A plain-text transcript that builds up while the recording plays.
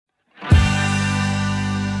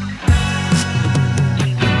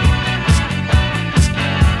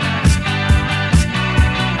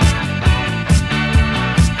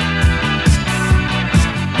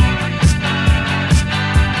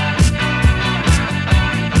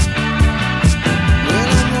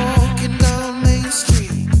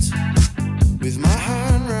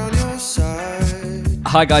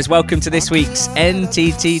Hi guys, welcome to this week's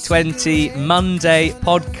NTT20 Monday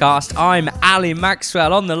podcast. I'm Ali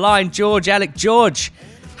Maxwell on the line, George Ellick. George,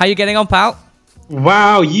 how you getting on, pal?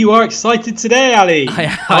 Wow, you are excited today, Ali.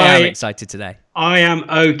 I am excited today. I am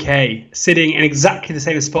okay, sitting in exactly the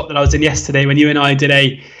same spot that I was in yesterday when you and I did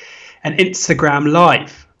an Instagram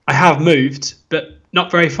live. I have moved, but not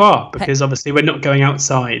very far because obviously we're not going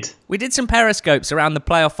outside. We did some periscopes around the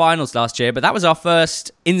playoff finals last year, but that was our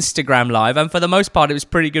first Instagram live, and for the most part it was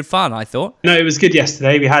pretty good fun, I thought. No, it was good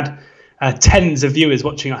yesterday. We had tens of viewers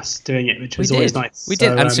watching us doing it, which was always nice. We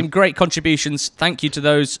did, and some great contributions. Thank you to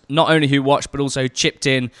those not only who watched but also chipped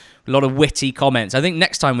in a lot of witty comments. I think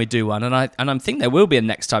next time we do one, and I think there will be a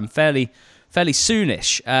next time fairly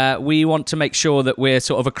soonish. We want to make sure that we're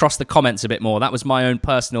sort of across the comments a bit more. That was my own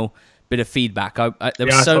personal bit of feedback. There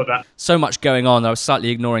was so much going on. I was slightly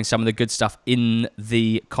ignoring some of the good stuff in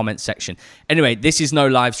the comment section. Anyway, this is no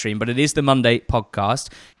live stream, but it is the Monday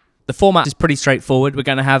podcast. The format is pretty straightforward. We're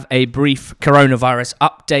going to have a brief coronavirus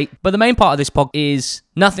update, but the main part of this pod is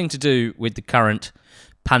nothing to do with the current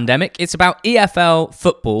pandemic. It's about EFL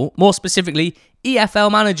football, more specifically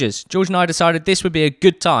EFL managers. George and I decided this would be a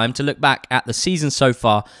good time to look back at the season so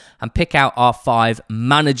far and pick out our 5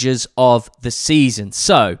 managers of the season.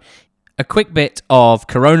 So, a quick bit of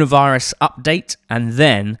coronavirus update and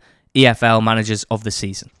then EFL managers of the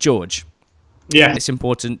season. George, yeah, it's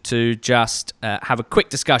important to just have a quick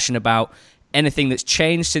discussion about anything that's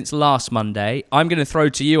changed since last Monday. I'm going to throw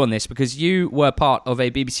to you on this because you were part of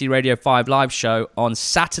a BBC Radio 5 live show on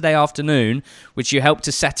Saturday afternoon, which you helped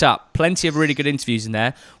to set up. Plenty of really good interviews in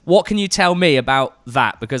there. What can you tell me about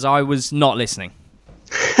that? Because I was not listening.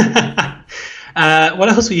 What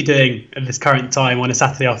else were you doing at this current time on a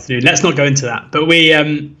Saturday afternoon? Let's not go into that. But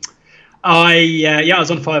I was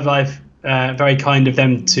on 5 Live. Very kind of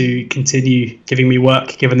them to continue giving me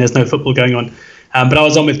work, given there's no football going on. But I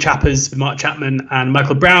was on with Chappers, with Mark Chapman and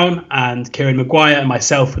Michael Brown and Kieran Maguire and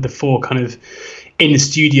myself with the 4 kind of in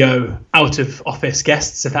studio, out of office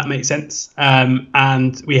guests, if that makes sense.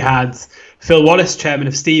 And we had Phil Wallace, chairman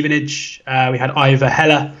of Stevenage. We had Ivor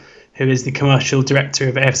Heller, who is the commercial director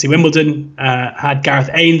of AFC Wimbledon. Had Gareth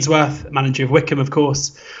Ainsworth, manager of Wycombe, of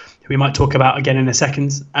course, who we might talk about again in a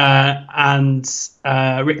second. And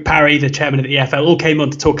Rick Parry, the chairman of the EFL, all came on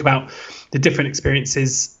to talk about the different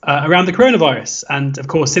experiences around the coronavirus. And of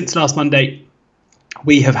course, since last Monday,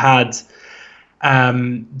 we have had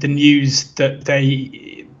the news that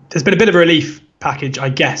there's been a bit of a relief package, I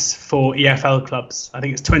guess, for EFL clubs. I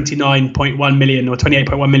think it's 29.1 million or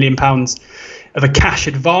 28.1 million pounds of a cash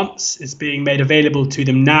advance is being made available to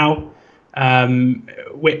them now,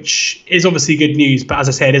 which is obviously good news. But as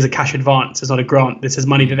I say, it is a cash advance. It's not a grant. This is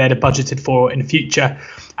money that they'd have budgeted for in the future,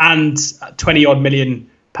 and 20 odd million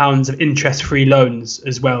pounds of interest-free loans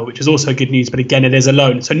as well, which is also good news. But again, it is a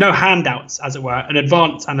loan, so no handouts, as it were, an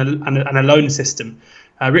advance and a loan system.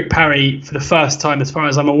 Rick Parry, for the first time, as far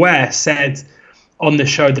as I'm aware, said on the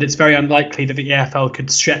show that it's very unlikely that the EFL could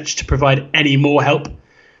stretch to provide any more help.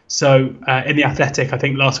 So in The Athletic, I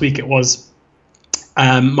think last week it was,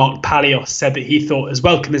 Mark Palios said that he thought, as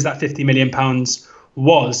welcome as that £50 million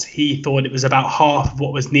was, he thought it was about half of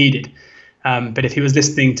what was needed. But if he was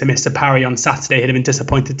listening to Mr. Parry on Saturday, he'd have been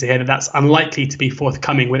disappointed to hear that that's unlikely to be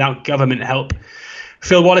forthcoming without government help.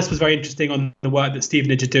 Phil Wallace was very interesting on the work that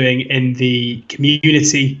Stevenage are doing in the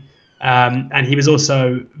community. And he was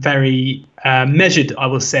also very measured, I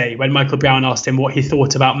will say, when Michael Brown asked him what he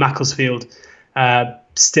thought about Macclesfield,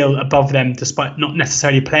 still above them, despite not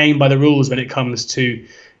necessarily playing by the rules when it comes to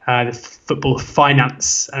the football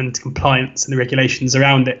finance and compliance and the regulations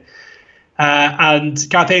around it. And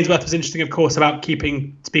Gareth Ainsworth was interesting, of course, about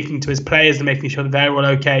speaking to his players and making sure that they're all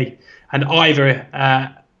okay. And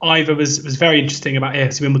Ivor was very interesting about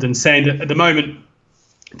AFC Wimbledon, saying that at the moment,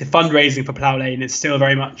 the fundraising for Plough Lane is still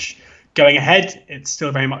very much going ahead. It's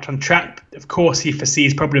still very much on track. Of course, he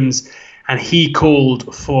foresees problems, and he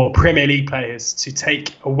called for Premier League players to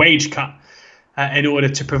take a wage cut in order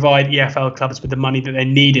to provide EFL clubs with the money that they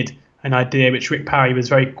needed, an idea which Rick Parry was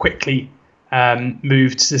very quickly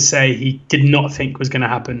moved to say he did not think was going to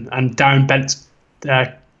happen. And Darren Bent's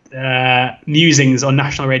musings on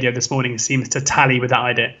national radio this morning seems to tally with that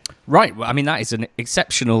idea. Right. Well, I mean, that is an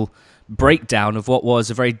exceptional breakdown of what was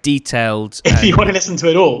a very detailed... if you want to listen to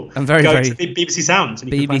it all, and go to BBC Sounds.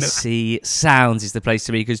 And BBC Sounds is the place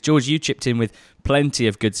to be, because, George, you chipped in with plenty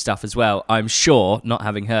of good stuff as well, I'm sure, not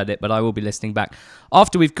having heard it, but I will be listening back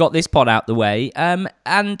after we've got this pod out the way.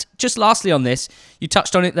 And just lastly on this, you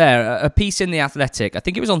touched on it there, a piece in The Athletic, I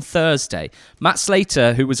think it was on Thursday. Matt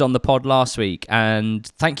Slater, who was on the pod last week, and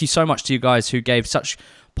thank you so much to you guys who gave such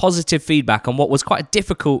positive feedback on what was quite a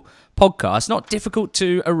difficult podcast. Not difficult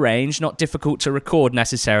to arrange, not difficult to record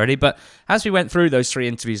necessarily, but as we went through those 3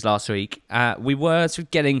 interviews last week, we were sort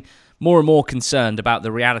of getting more and more concerned about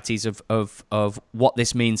the realities of what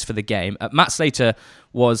this means for the game. Matt Slater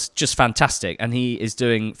was just fantastic, and he is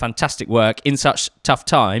doing fantastic work in such tough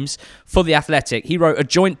times for The Athletic. He wrote a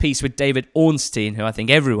joint piece with David Ornstein, who I think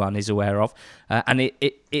everyone is aware of, and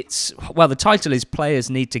it's the title is Players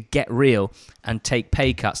Need to Get Real and Take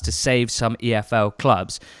Pay Cuts to Save Some EFL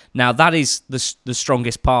Clubs. Now, that is the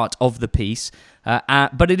strongest part of the piece,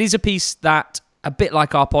 but it is a piece that, a bit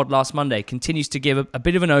like our pod last Monday, continues to give a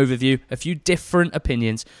bit of an overview, a few different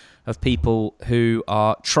opinions of people who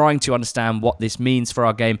are trying to understand what this means for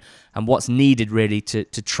our game and what's needed really to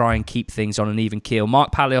try and keep things on an even keel.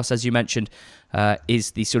 Mark Palios, as you mentioned,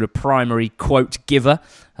 is the sort of primary quote giver,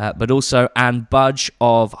 but also Anne Budge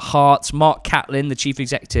of Hearts, Mark Catlin, the chief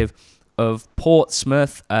executive of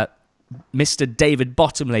Portsmouth, Mr. David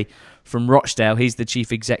Bottomley from Rochdale, he's the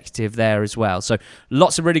chief executive there as well. So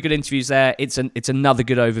lots of really good interviews there. It's another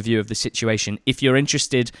good overview of the situation. If you're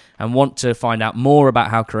interested and want to find out more about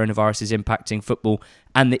how coronavirus is impacting football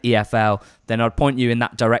and the EFL, then I'd point you in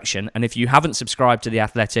that direction. And if you haven't subscribed to The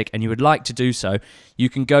Athletic and you would like to do so, you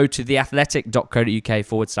can go to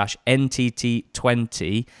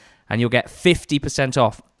theathletic.co.uk/NTT20 and you'll get 50%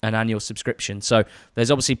 off an annual subscription. So there's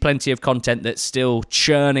obviously plenty of content that's still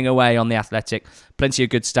churning away on The Athletic, plenty of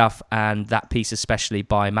good stuff, and that piece especially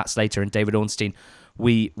by Matt Slater and David Ornstein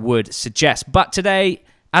we would suggest. But today,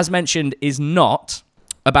 as mentioned, is not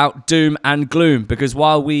about doom and gloom, because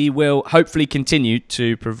while we will hopefully continue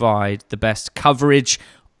to provide the best coverage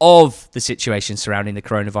of the situation surrounding the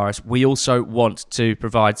coronavirus, we also want to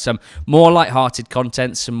provide some more light-hearted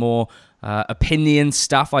content, some more opinion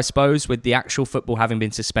stuff, I suppose, with the actual football having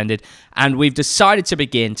been suspended. And we've decided to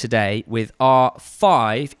begin today with our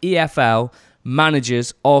 5 EFL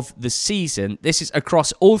managers of the season. This is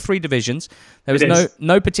across all 3 divisions. There was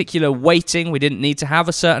no particular weighting. We didn't need to have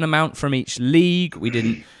a certain amount from each league. We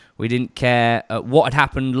didn't care what had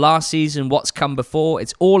happened last season, what's come before.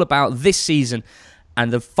 It's all about this season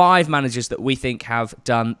and the 5 managers that we think have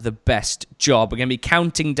done the best job. We're going to be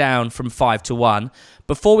counting down from 5 to 1.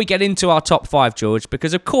 Before we get into our top 5, George,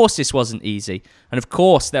 because of course this wasn't easy, and of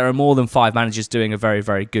course there are more than 5 managers doing a very,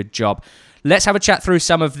 very good job, let's have a chat through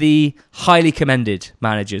some of the highly commended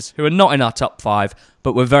managers who are not in our top 5,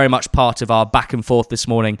 but were very much part of our back and forth this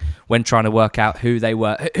morning when trying to work out who they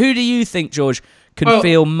were. Who do you think, George, can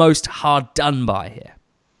feel most hard done by here?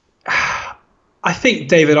 I think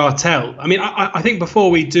David Artell. I mean, I think before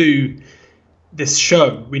we do this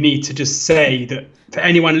show, we need to just say that for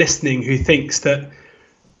anyone listening who thinks that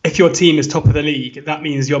if your team is top of the league, that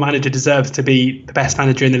means your manager deserves to be the best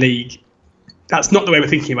manager in the league. That's not the way we're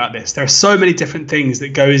thinking about this. There are so many different things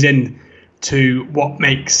that goes in to what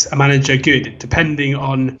makes a manager good, depending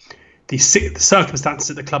on the circumstances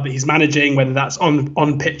at the club that he's managing, whether that's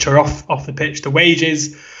on pitch or off the pitch, the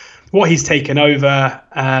wages, what he's taken over.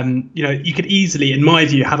 You could easily, in my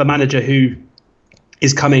view, have a manager who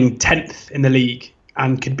is coming 10th in the league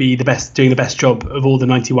and could be doing the best job of all the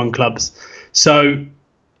 91 clubs. So,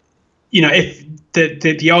 if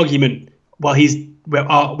the argument, well,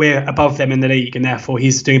 we're above them in the league and therefore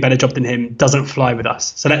he's doing a better job than him, doesn't fly with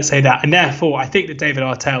us. So let's say that. And therefore, I think that David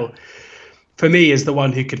Artell, for me, is the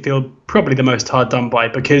one who could feel probably the most hard done by,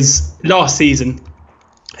 because last season,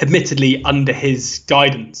 admittedly under his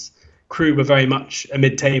guidance, Crewe were very much a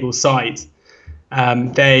mid-table side.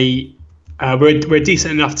 They were a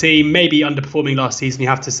decent enough team, maybe underperforming last season, you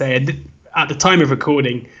have to say. At the time of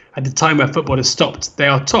recording, at the time where football has stopped, they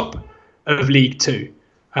are top of League Two,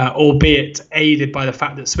 albeit aided by the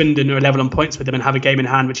fact that Swindon are level on points with them and have a game in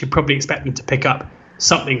hand, which you probably expect them to pick up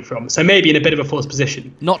something from. So maybe in a bit of a forced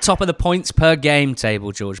position. Not top of the points per game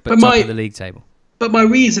table, George, but top of the league table. But my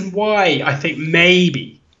reason why I think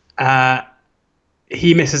maybe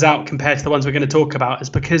he misses out compared to the ones we're going to talk about is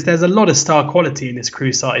because there's a lot of star quality in this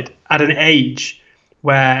Crewe side at an age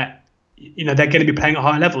where they're going to be playing at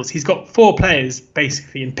higher levels. He's got 4 players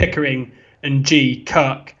basically in Pickering and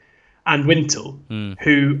Kirk and Wintle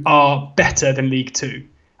who are better than League Two.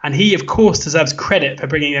 And he, of course, deserves credit for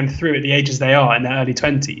bringing them through at the ages they are in their early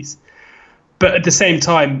 20s. But at the same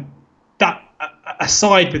time, that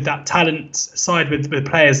aside with that talent, aside with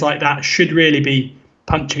players like that, should really be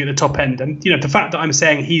punching at the top end. And the fact that I'm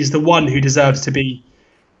saying he's the one who deserves to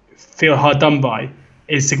feel hard done by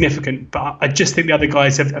is significant. But I just think the other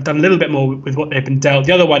guys have done a little bit more with what they've been dealt.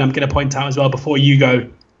 The other one I'm going to point out as well before you go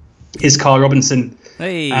is Carl Robinson.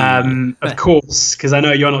 Hey. Of course, because I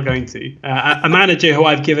know you're not going to. A manager who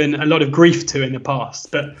I've given a lot of grief to in the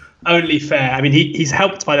past, but only fair. I mean, he's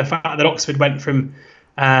helped by the fact that Oxford went from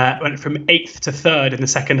 8th to 3rd in the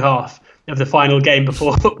second half of the final game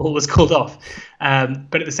before football was called off.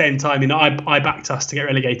 But at the same time, I backed us to get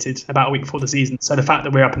relegated about a week before the season. So the fact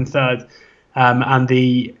that we're up in 3rd and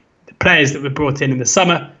the players that were brought in the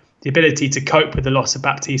summer, the ability to cope with the loss of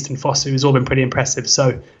Baptiste and Fosu has all been pretty impressive.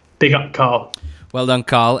 So big up, Carl. Well done,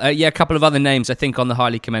 Carl. A couple of other names, I think, on the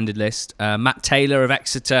highly commended list. Matt Taylor of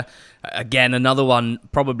Exeter. Again, another one,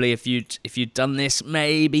 probably if you'd done this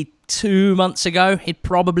maybe 2 months ago, he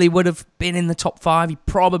probably would have been in the top 5. He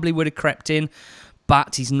probably would have crept in,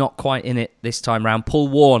 but he's not quite in it this time round. Paul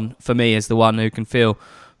Warne, for me, is the one who can feel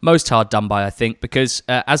most hard done by, I think, because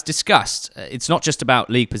as discussed, it's not just about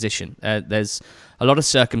league position. There's a lot of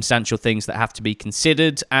circumstantial things that have to be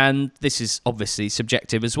considered, and this is obviously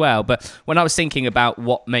subjective as well. But when I was thinking about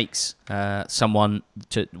what makes someone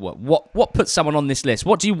to what puts someone on this list,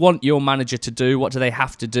 what do you want your manager to do? What do they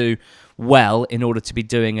have to do well in order to be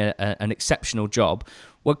doing an exceptional job?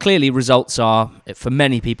 Well, clearly results are, for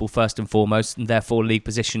many people, first and foremost, and therefore league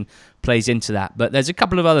position plays into that. But there's a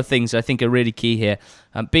couple of other things I think are really key here.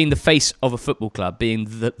 Being the face of a football club, being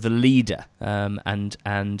the leader,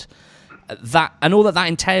 and that and all that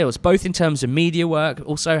entails, both in terms of media work,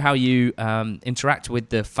 also how you interact with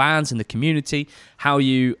the fans and the community, how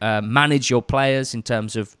you manage your players in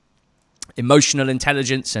terms of emotional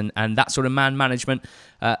intelligence and that sort of man management.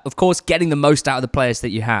 Of course, getting the most out of the players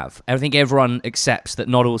that you have. I think everyone accepts that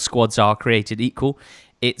not all squads are created equal.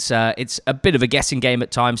 It's a bit of a guessing game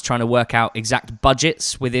at times, trying to work out exact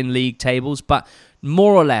budgets within league tables, but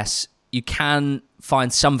more or less you can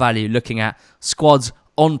find some value looking at squads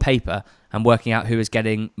on paper and working out who is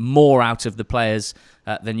getting more out of the players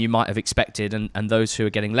than you might have expected, and those who are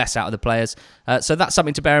getting less out of the players. So that's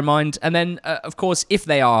something to bear in mind. And then, of course, if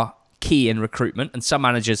they are key in recruitment, and some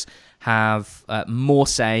managers have more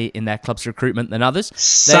say in their club's recruitment than others.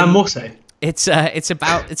 More say. It's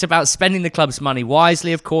about spending the club's money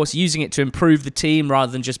wisely, of course, using it to improve the team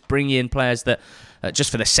rather than just bringing in players that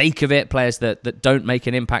just for the sake of it, players that don't make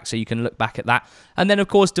an impact, so you can look back at that. And then, of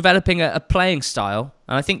course, developing a playing style.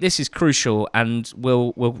 And I think this is crucial and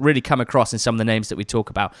will really come across in some of the names that we talk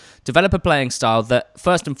about. Develop a playing style that,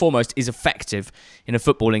 first and foremost, is effective in a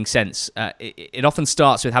footballing sense. It often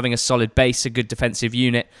starts with having a solid base, a good defensive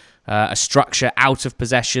unit, a structure out of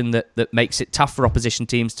possession that makes it tough for opposition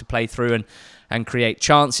teams to play through and create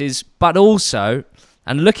chances. But also,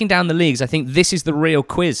 and looking down the leagues, I think this is the real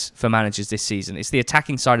quiz for managers this season. It's the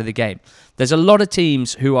attacking side of the game. There's a lot of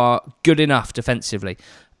teams who are good enough defensively.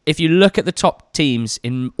 If you look at the top teams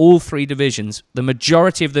in all 3 divisions, the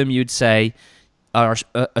majority of them you'd say are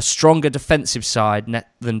a stronger defensive side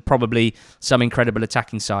than probably some incredible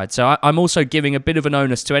attacking side. So I'm also giving a bit of an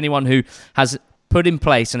onus to anyone who has put in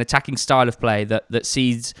place an attacking style of play that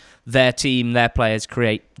sees their team, their players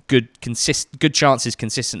create good chances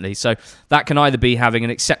consistently. So that can either be having an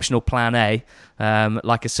exceptional plan A,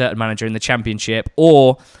 like a certain manager in the Championship,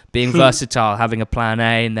 or being versatile, having a plan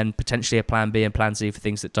A and then potentially a plan B and plan C for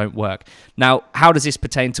things that don't work. Now, how does this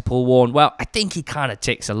pertain to Paul Warne? Well, I think he kind of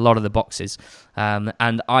ticks a lot of the boxes,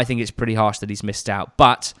 and I think it's pretty harsh that he's missed out.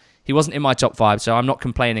 But he wasn't in my top 5, so I'm not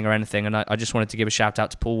complaining or anything, and I just wanted to give a shout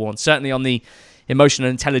out to Paul Warne. Certainly on the emotional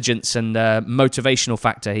intelligence and motivational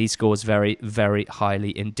factor, he scores very, very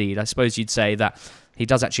highly indeed. I suppose you'd say that he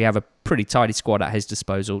does actually have a pretty tidy squad at his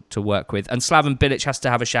disposal to work with. And Slaven Bilic has to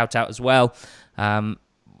have a shout out as well.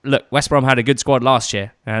 Look, West Brom had a good squad last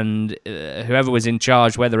year, and whoever was in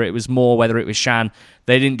charge, whether it was Moore, whether it was Shan,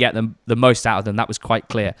 they didn't get the most out of them. That was quite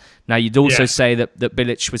clear. Now, you'd also say that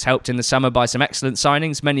Bilic was helped in the summer by some excellent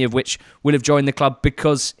signings, many of which will have joined the club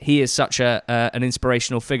because he is such an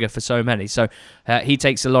inspirational figure for so many. So he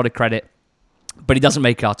takes a lot of credit, but he doesn't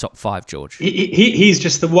make our top 5, George. He's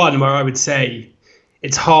just the one where I would say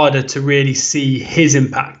it's harder to really see his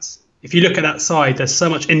impact. If you look at that side, there's so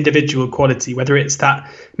much individual quality, whether it's that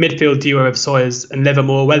midfield duo of Sawyers and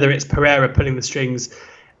Livermore, whether it's Pereira pulling the strings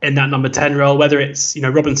in that number 10 role, whether it's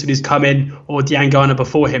Robinson who's come in or Diangana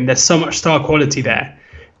before him. There's so much star quality there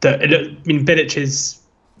that Bilic's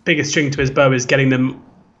biggest string to his bow is getting them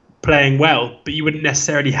playing well, but you wouldn't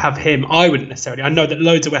necessarily have him. I wouldn't necessarily. I know that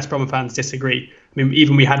loads of West Brom fans disagree. I mean,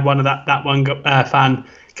 even we had one of that one fan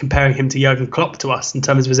comparing him to Jurgen Klopp to us in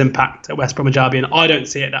terms of his impact at West Bromwich Albion. I don't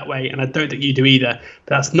see it that way, and I don't think you do either.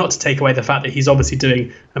 But that's not to take away the fact that he's obviously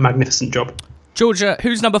doing a magnificent job. Georgia,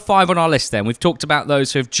 who's number 5 on our list then? We've talked about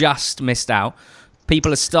those who have just missed out.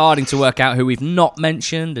 People are starting to work out who we've not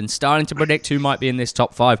mentioned and starting to predict who might be in this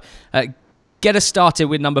top 5. Get us started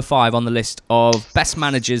with number 5 on the list of best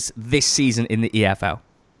managers this season in the EFL.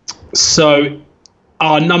 So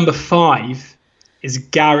our number 5 is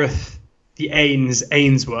Gareth the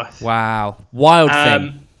Ainsworth. Wow. Wild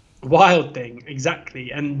thing. Wild thing, exactly.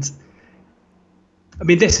 And I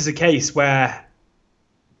mean, this is a case where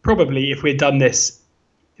probably if we'd done this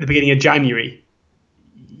at the beginning of January,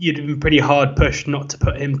 you'd have been pretty hard pushed not to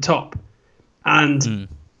put him top. And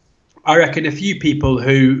I reckon a few people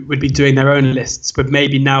who would be doing their own lists would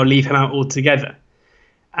maybe now leave him out altogether.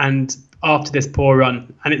 And after this poor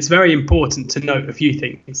run, and it's very important to note a few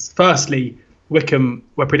things. Firstly, Wycombe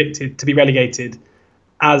were predicted to be relegated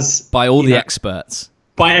as by all the experts.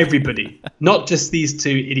 By everybody, not just these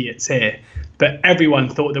two idiots here, but everyone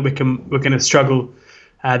thought that Wycombe were going to struggle.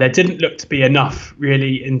 There didn't look to be enough,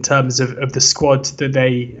 really, in terms of the squad that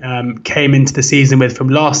they came into the season with from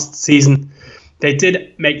last season. They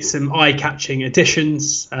did make some eye-catching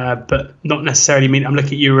additions, but not necessarily. I mean, I'm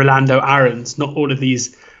looking at you, Rolando Aarons. Not all of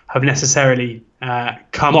these have necessarily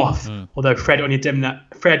come off. Although Fred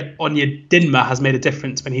Onyedinma has made a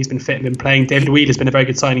difference when he's been fit and been playing. David Wheeler's been a very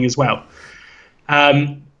good signing as well.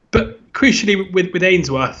 But crucially, with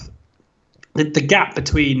Ainsworth, the gap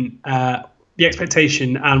between the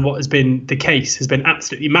expectation and what has been the case has been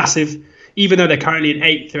absolutely massive. Even though they're currently in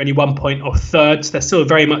 8th, they're only 1 point off 3rd, so they're still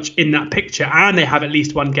very much in that picture, and they have at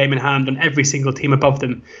least one game in hand on every single team above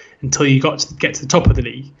them until you get to the top of the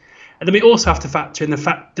league. And then we also have to factor in the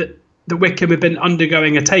fact that the Wycombe have been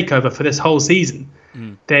undergoing a takeover for this whole season.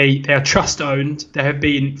 They are trust owned. There have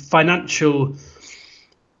been financial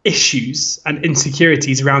issues and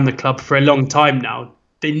insecurities around the club for a long time now.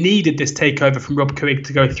 They needed this takeover from Rob Couhig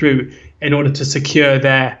to go through in order to secure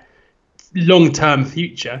their long-term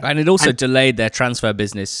future. And it also delayed their transfer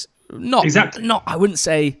business. Not, I wouldn't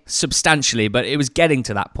say substantially, but it was getting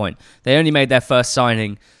to that point. They only made their first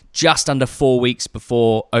signing just under 4 weeks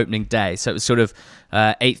before opening day. So it was sort of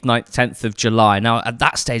 8th, 9th, 10th of July. Now, at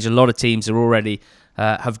that stage, a lot of teams are already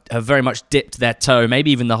have very much dipped their toe,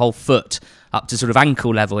 maybe even the whole foot, up to sort of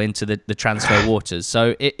ankle level into the transfer waters.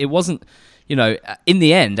 So it wasn't, in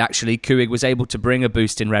the end, actually, Couhig was able to bring a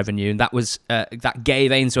boost in revenue, and that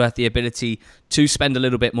gave Ainsworth the ability to spend a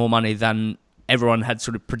little bit more money than everyone had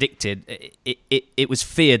sort of predicted. It was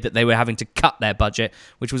feared that they were having to cut their budget,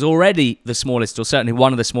 which was already the smallest, or certainly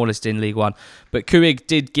one of the smallest in League One. But Couhig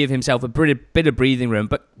did give himself a bit of breathing room.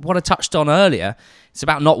 But what I touched on earlier, it's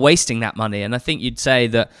about not wasting that money. And I think you'd say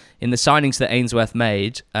that in the signings that Ainsworth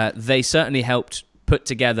made, they certainly helped put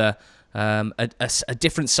together a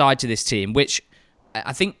different side to this team, which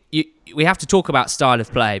I think we have to talk about style of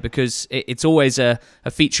play, because it's always a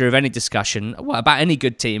feature of any discussion about any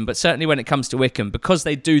good team, but certainly when it comes to Wycombe, because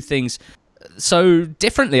they do things so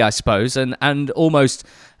differently, I suppose, and almost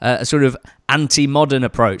a sort of anti-modern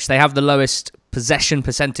approach. They have the lowest possession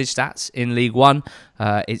percentage stats in League One.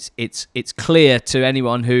 It's clear to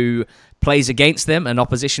anyone who plays against them, and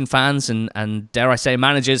opposition fans and dare I say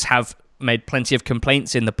managers have made plenty of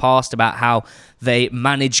complaints in the past about how they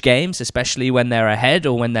manage games, especially when they're ahead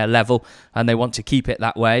or when they're level, and they want to keep it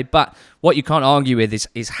that way. But what you can't argue with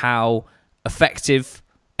is how effective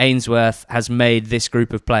Ainsworth has made this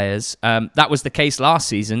group of players. That was the case last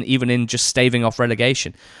season, even in just staving off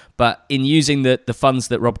relegation. But in using the funds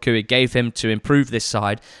that Rob Couhig gave him to improve this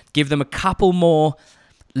side, give them a couple more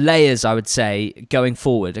layers, I would say, going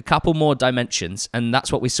forward, a couple more dimensions, and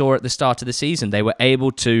that's what we saw at the start of the season. They were able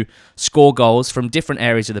to score goals from different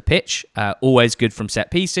areas of the pitch, always good from set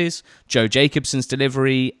pieces. Joe Jacobson's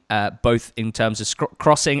delivery, both in terms of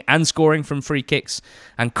crossing and scoring from free kicks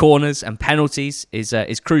and corners and penalties, is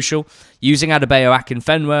crucial. Using Adebayo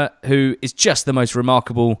Akinfenwa, who is just the most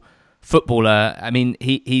remarkable footballer. I mean,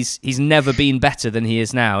 he's never been better than he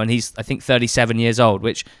is now, and he's, I think, 37 years old,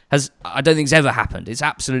 which I don't think has ever happened. It's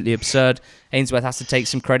absolutely absurd. Ainsworth has to take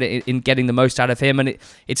some credit in getting the most out of him, and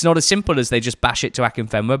it's not as simple as they just bash it to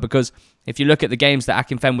Akinfenwa, because if you look at the games that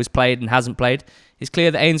Akinfenwa's played and hasn't played, it's clear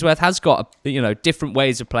that Ainsworth has got different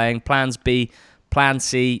ways of playing, plans B, plan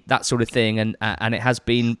C, that sort of thing, and it has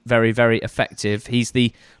been very, very effective. He's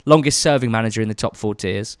the longest serving manager in the top 4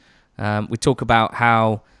 tiers. We talk about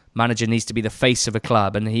how manager needs to be the face of a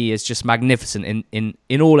club, and he is just magnificent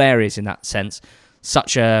in all areas in that sense.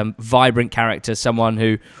 Such a vibrant character, someone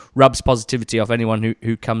who rubs positivity off anyone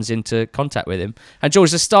who comes into contact with him. And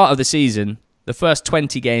George, the start of the season, the first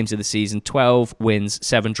 20 games of the season, 12 wins,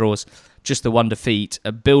 7 draws, just the one defeat,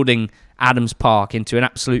 building Adams Park into an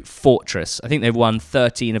absolute fortress. I think they've won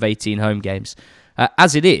 13 of 18 home games.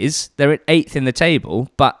 As it is, they're at 8th in the table,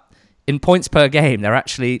 but in points per game,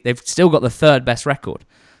 they've still got the third best record.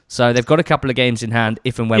 So they've got a couple of games in hand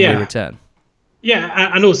if and when we return.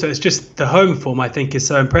 Yeah, and also it's just the home form I think is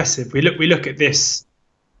so impressive. We look at this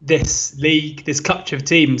league, this clutch of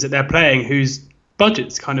teams that they're playing whose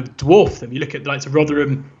budgets kind of dwarf them. You look at the likes of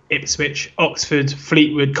Rotherham, Ipswich, Oxford,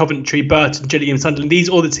 Fleetwood, Coventry, Burton, Gillingham, Sunderland. These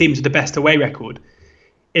are all the teams with the best away record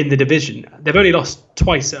in the division. They've only lost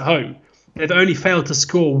twice at home. They've only failed to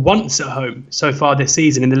score once at home so far this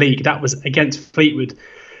season in the league. That was against Fleetwood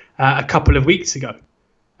a couple of weeks ago.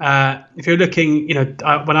 If you're looking,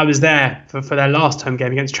 when I was there for their last home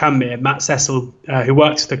game against Tranmere, Matt Cecil, who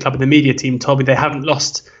works for the club in the media team, told me they haven't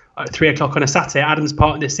lost at 3 o'clock on a Saturday at Adams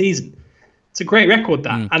Park this season. It's a great record,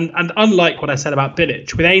 that. And unlike what I said about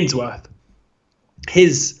Bilic, with Ainsworth,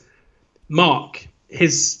 his mark,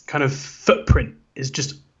 his kind of footprint is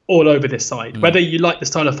just all over this side. Whether you like the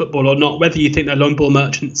style of football or not, whether you think they're long ball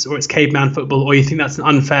merchants or it's caveman football, or you think that's an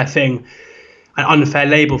unfair thing, an unfair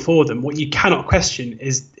label for them, what you cannot question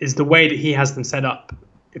is the way that he has them set up.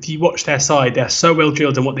 If you watch their side, they're so well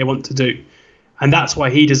drilled in what they want to do. And that's why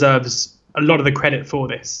he deserves a lot of the credit for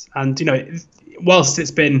this. And, whilst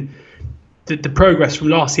it's been the progress from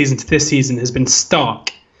last season to this season has been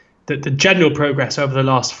stark, that the general progress over the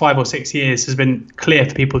last 5 or 6 years has been clear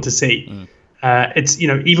for people to see. It's,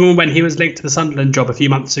 even when he was linked to the Sunderland job a few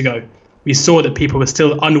months ago, we saw that people were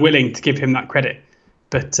still unwilling to give him that credit.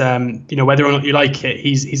 But, whether or not you like it,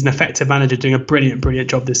 he's an effective manager doing a brilliant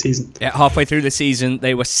job this season. Yeah, halfway through the season,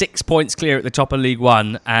 they were 6 points clear at the top of League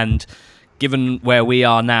One. And given where we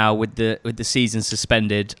are now with the season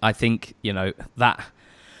suspended, I think,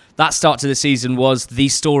 that start to the season was the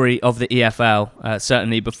story of the EFL,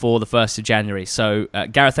 certainly before the 1st of January. So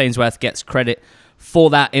Gareth Ainsworth gets credit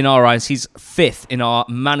for that in our eyes. He's 5th in our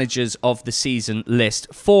managers of the season list.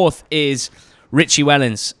 4th is Richie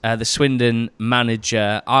Wellens, the Swindon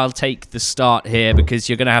manager. I'll take the start here because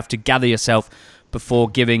you're going to have to gather yourself before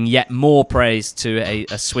giving yet more praise to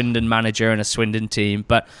a Swindon manager and a Swindon team.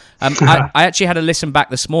 But I actually had a listen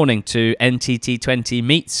back this morning to NTT20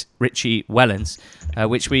 Meets Richie Wellens,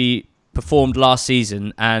 which we performed last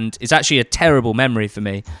season, and it's actually a terrible memory for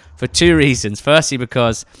me for 2 reasons. Firstly,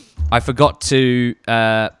 because I forgot to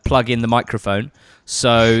plug in the microphone,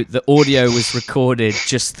 so the audio was recorded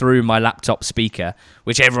just through my laptop speaker,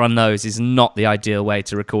 which everyone knows is not the ideal way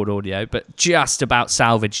to record audio, but just about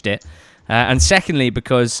salvaged it. And secondly,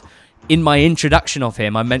 because in my introduction of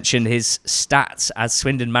him, I mentioned his stats as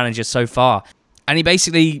Swindon manager so far. And he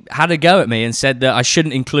basically had a go at me and said that I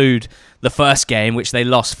shouldn't include the first game, which they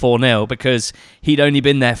lost 4-0, because he'd only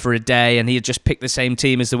been there for a day and he had just picked the same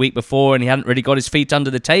team as the week before and he hadn't really got his feet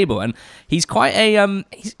under the table. And he's quite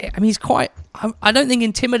he's quite, I don't think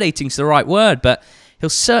intimidating's the right word, but he'll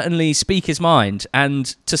certainly speak his mind. And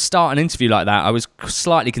to start an interview like that, I was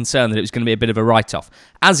slightly concerned that it was going to be a bit of a write-off.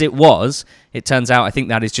 As it was, it turns out I think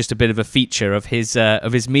that is just a bit of a feature of his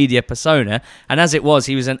media persona. And as it was,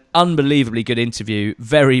 he was an unbelievably good interview,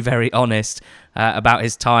 very, very honest about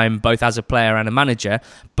his time, both as a player and a manager.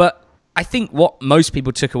 But I think what most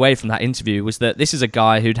people took away from that interview was that this is a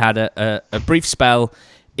guy who'd had a brief spell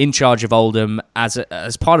in charge of Oldham as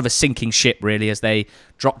part of a sinking ship, really, as they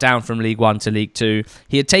dropped down from League One to League Two.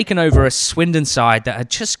 He had taken over a Swindon side that had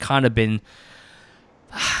just kind of been,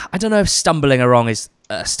 I don't know if stumbling along is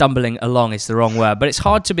the wrong word, but it's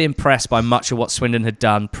hard to be impressed by much of what Swindon had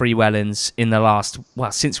done pre-Wellens in the last,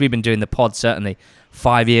 since we've been doing the pod, certainly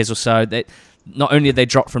 5 years or so. Not only had they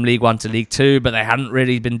dropped from League One to League Two, but they hadn't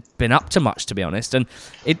really been up to much, to be honest. And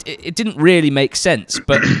it didn't really make sense,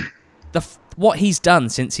 but what he's done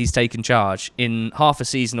since he's taken charge in half a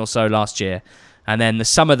season or so last year, and then the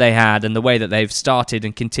summer they had and the way that they've started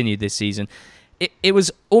and continued this season, it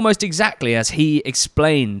was almost exactly as he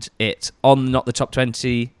explained it on Not the Top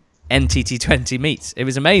 20 NTT20 Meets. It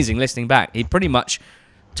was amazing listening back. He pretty much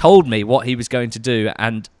told me what he was going to do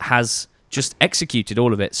and has just executed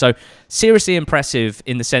all of it. So seriously impressive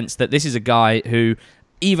in the sense that this is a guy who,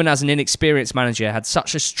 even as an inexperienced manager, had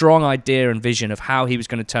such a strong idea and vision of how he was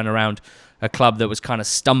going to turn around a club that was kind of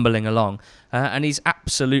stumbling along. And he's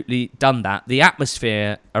absolutely done that. The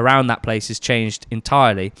atmosphere around that place has changed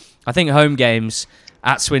entirely. I think home games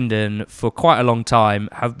at Swindon for quite a long time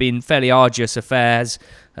have been fairly arduous affairs.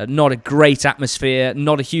 Not a great atmosphere,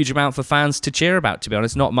 not a huge amount for fans to cheer about, to be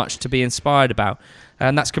honest. Not much to be inspired about.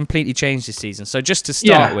 And that's completely changed this season. So just to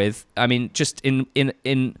start with, I mean, just in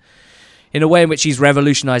a way in which he's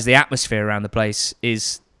revolutionised the atmosphere around the place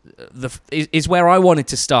is where I wanted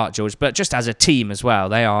to start, George. But just as a team as well,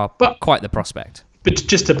 they are quite the prospect. But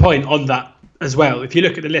just a point on that as well, if you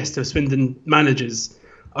look at the list of Swindon managers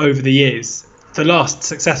over the years, the last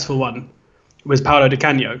successful one was Paolo Di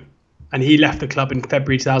Canio, and he left the club in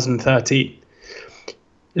February 2013.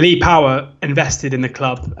 Lee Power invested in the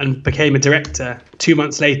club and became a director 2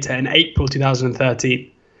 months later in April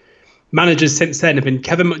 2013. Managers since then have been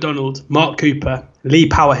Kevin McDonald, Mark Cooper, Lee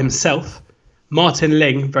Power himself, Martin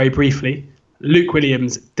Ling, very briefly, Luke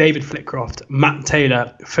Williams, David Flitcroft, Matt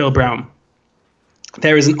Taylor, Phil Brown.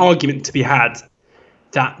 There is an argument to be had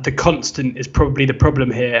that the constant is probably the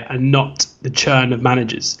problem here and not the churn of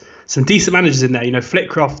managers. Some decent managers in there,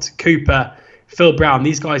 Flitcroft, Cooper, Phil Brown,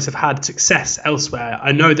 these guys have had success elsewhere.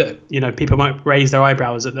 I know that, people might raise their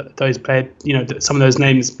eyebrows at those players, some of those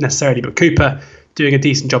names necessarily, but Cooper doing a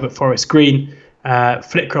decent job at Forest Green.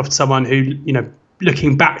 Flitcroft, someone who,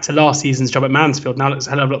 looking back to last season's job at Mansfield, now looks a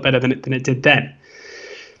hell of a lot better than it did then.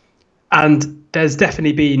 And there's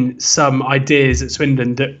definitely been some ideas at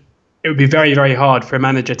Swindon that it would be very, very hard for a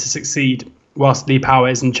manager to succeed whilst Lee Power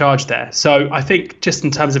is in charge there. So I think just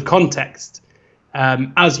in terms of context,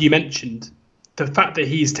 as you mentioned, the fact that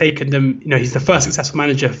he's taken them, he's the first successful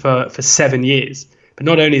manager for 7 years. But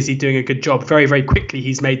not only is he doing a good job, very, very quickly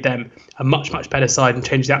he's made them a much, much better side and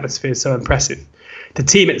changed the atmosphere. So impressive. The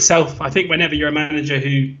team itself, I think whenever you're a manager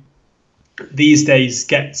who these days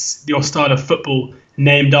gets your style of football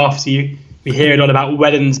named after you, we hear a lot about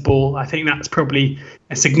Wellens ball. I think that's probably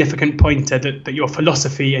a significant pointer that your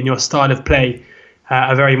philosophy and your style of play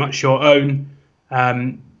are very much your own.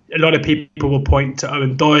 A lot of people will point to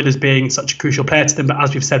Owen Doyle as being such a crucial player to them, but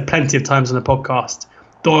as we've said plenty of times on the podcast,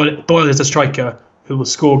 Doyle is a striker who will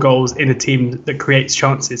score goals in a team that creates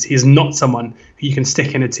chances. He is not someone who you can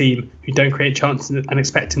stick in a team who don't create chances and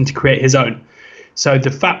expect him to create his own. So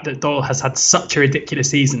the fact that Doyle has had such a ridiculous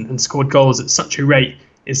season and scored goals at such a rate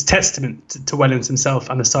is testament to Wellens himself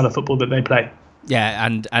and the style of football that they play. Yeah,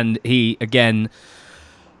 and he, again,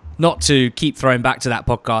 not to keep throwing back to that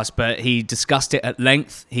podcast, but he discussed it at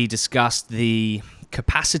length. He discussed the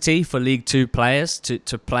capacity for League Two players to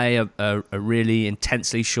play a really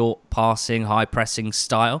intensely short passing, high pressing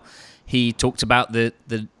style. He talked about the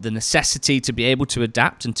necessity to be able to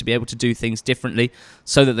adapt and to be able to do things differently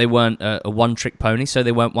so that they weren't a one-trick pony, so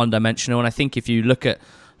they weren't one-dimensional. And I think if you look at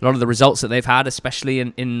a lot of the results that they've had, especially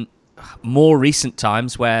in more recent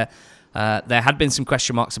times where there had been some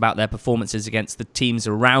question marks about their performances against the teams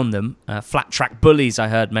around them. Flat track bullies, I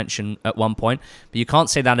heard mentioned at one point, but you can't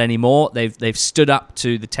say that anymore. They've stood up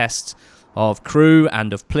to the tests of Crewe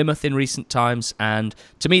and of Plymouth in recent times, and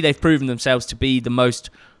to me, they've proven themselves to be the most,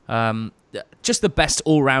 just the best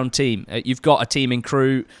all-round team. You've got a team in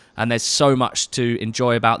Crewe, and there's so much to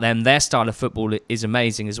enjoy about them. Their style of football is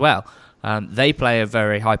amazing as well. They play a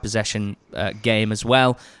very high possession game as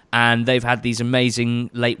well, and they've had these amazing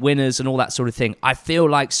late winners and all that sort of thing. I feel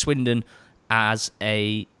like Swindon as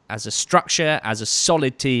a structure, as a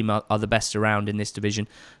solid team, are the best around in this division,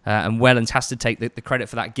 and Wellens has to take the credit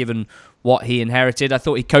for that given what he inherited. I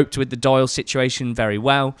thought he coped with the Doyle situation very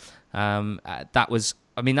well. That was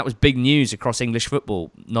big news across English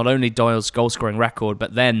football. Not only Doyle's goal-scoring record,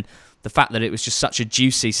 but then the fact that it was just such a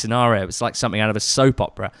juicy scenario. It was like something out of a soap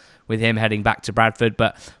opera with him heading back to Bradford.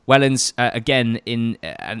 But Wellens, again,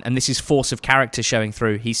 and this is force of character showing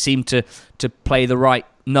through. He seemed to play the right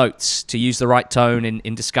notes, to use the right tone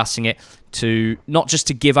in discussing it, to not just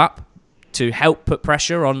to give up, to help put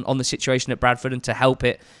pressure on the situation at Bradford and to help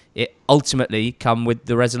it ultimately come with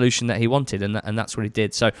the resolution that he wanted, and that's what he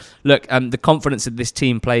did. So, look, the confidence that this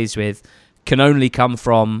team plays with can only come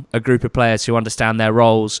from a group of players who understand their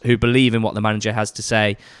roles, who believe in what the manager has to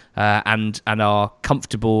say, and are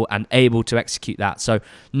comfortable and able to execute that. So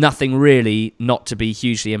nothing really not to be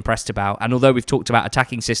hugely impressed about. And although we've talked about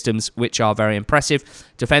attacking systems, which are very impressive,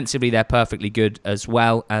 defensively they're perfectly good as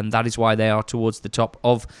well, and that is why they are towards the top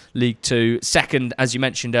of League Two. Second, as you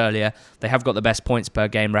mentioned earlier, they have got the best points per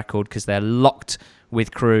game record because they're locked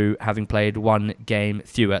with Crewe having played one game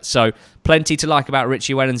fewer. So plenty to like about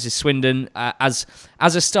Richie Wellens' Swindon. As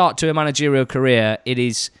a start to a managerial career, it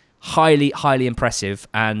is highly, highly impressive,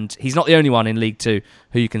 and he's not the only one in League Two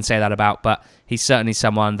who you can say that about, but he's certainly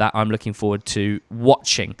someone that I'm looking forward to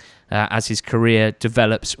watching as his career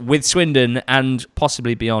develops with Swindon and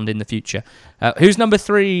possibly beyond in the future. Who's number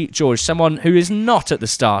 3, George? Someone who is not at the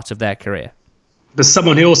start of their career. But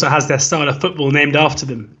someone who also has their style of football named after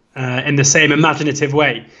them in the same imaginative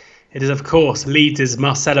way. It is, of course, Leeds'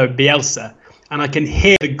 Marcelo Bielsa. And I can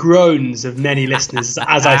hear the groans of many listeners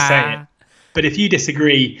as I say it. But if you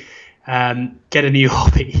disagree, get a new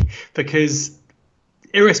hobby. Because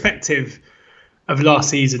irrespective of last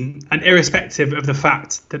season, and irrespective of the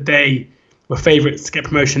fact that they were favourites to get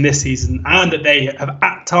promotion this season, and that they have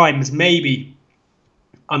at times maybe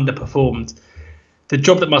underperformed, the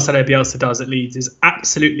job that Marcelo Bielsa does at Leeds is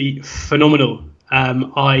absolutely phenomenal.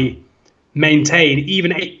 I maintain,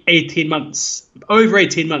 even 18 months, over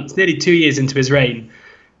 18 months, nearly 2 years into his reign,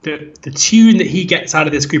 the tune that he gets out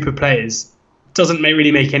of this group of players doesn't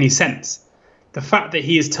really make any sense. The fact that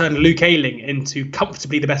he has turned Luke Ayling into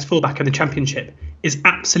comfortably the best fullback in the Championship is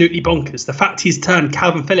absolutely bonkers. The fact he's turned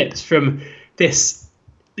Calvin Phillips from this,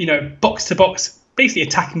 box-to-box, basically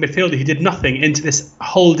attacking midfielder who did nothing, into this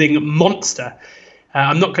holding monster.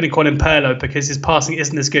 I'm not going to call him Pirlo because his passing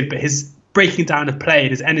isn't as good, but his breaking down of play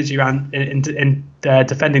and his energy around in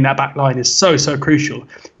defending that back line is so crucial.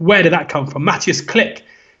 Where did that come from? Matthias Klick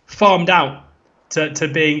farmed out to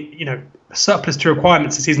being, surplus to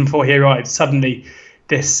requirements the season before he arrived. Suddenly,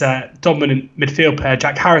 this dominant midfield player,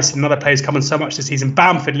 Jack Harrison, and other players come on so much this season.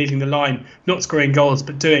 Bamford leading the line, not scoring goals,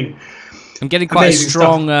 but doing. I'm getting quite a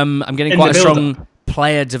strong. I'm getting quite a strong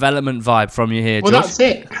player development vibe from you here, George. Well, that's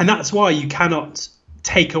it, and that's why you cannot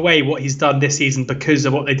take away what he's done this season because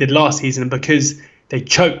of what they did last season, and because they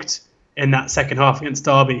choked in that second half against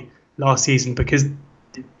Derby last season. Because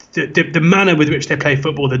the manner with which they play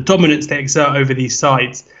football, the dominance they exert over these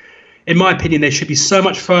sides, in my opinion, they should be so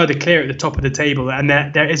much further clear at the top of the table, and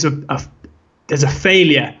there's a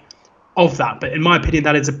failure of that. But in my opinion,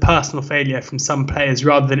 that is a personal failure from some players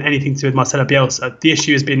rather than anything to do with Marcelo Bielsa. The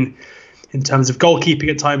issue has been in terms of goalkeeping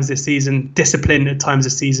at times this season, discipline at times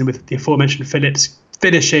this season with the aforementioned Phillips,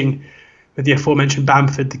 finishing with the aforementioned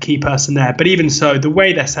Bamford, the key person there. But even so, the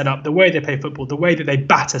way they're set up, the way they play football, the way that they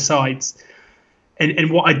batter sides,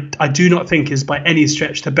 and what I do not think is by any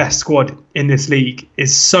stretch the best squad in this league,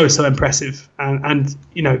 is so impressive. And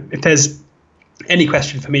if there's any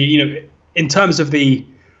question for me, in terms of the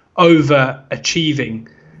overachieving,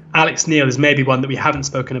 Alex Neil is maybe one that we haven't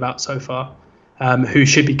spoken about so far, who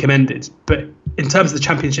should be commended. But in terms of the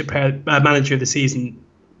Championship manager of the season,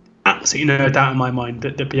 absolutely no doubt in my mind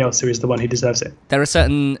that Bielsa is the one who deserves it. There are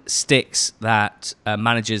certain sticks that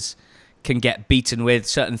managers can get beaten with,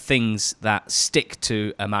 certain things that stick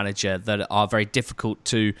to a manager that are very difficult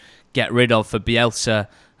to get rid of. For Bielsa,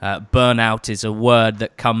 burnout is a word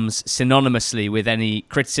that comes synonymously with any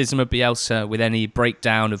criticism of Bielsa, with any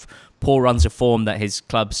breakdown of poor runs of form that his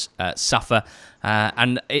clubs suffer.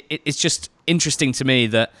 And it's just interesting to me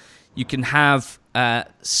that you can have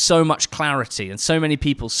so much clarity and so many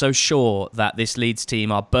people so sure that this Leeds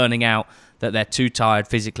team are burning out, that they're too tired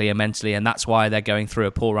physically and mentally, and that's why they're going through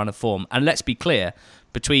a poor run of form. And let's be clear,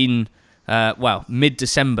 between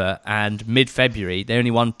mid-December and mid-February, they only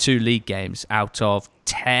won 2 league games out of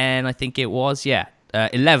 10, I think it was.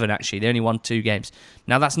 11 actually. They only won 2 games.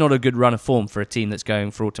 Now that's not a good run of form for a team that's going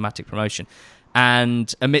for automatic promotion.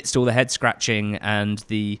 And amidst all the head scratching and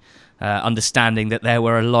the understanding that there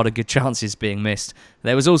were a lot of good chances being missed,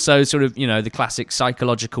 there was also sort of, the classic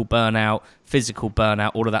psychological burnout, physical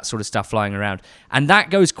burnout, all of that sort of stuff flying around. And that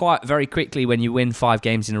goes quite very quickly when you win 5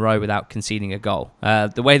 games in a row without conceding a goal.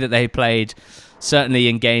 The way that they played, certainly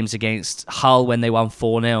in games against Hull when they won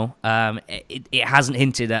 4-0, it hasn't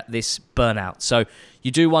hinted at this burnout. So you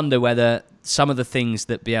do wonder whether some of the things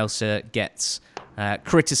that Bielsa gets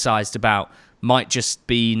criticised about might just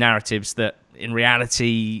be narratives that in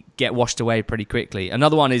reality get washed away pretty quickly.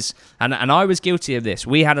 Another one is, and I was guilty of this,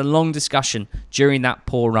 we had a long discussion during that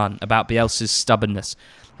poor run about Bielsa's stubbornness.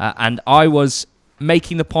 And I was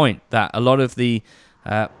making the point that a lot of the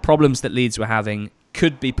problems that Leeds were having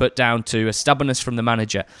could be put down to a stubbornness from the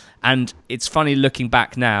manager. And it's funny looking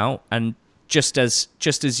back now, and just as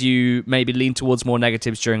you maybe lean towards more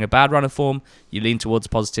negatives during a bad run of form, you lean towards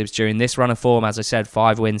positives during this run of form. As I said,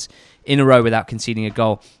 5 wins in a row without conceding a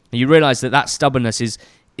goal. And you realise that stubbornness is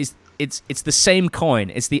the same coin.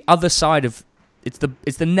 It's the other side of it's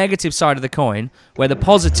the negative side of the coin, where the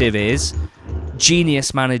positive is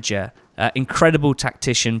genius manager, incredible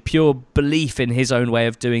tactician, pure belief in his own way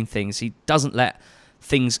of doing things. He doesn't let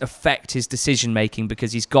things affect his decision making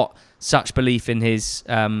because he's got such belief in his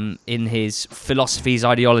philosophies,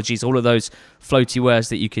 ideologies, all of those floaty words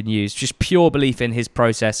that you can use. Just pure belief in his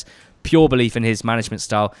process, pure belief in his management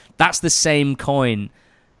style. That's the same coin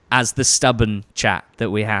as the stubborn chat that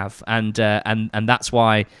we have, and that's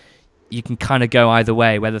why you can kind of go either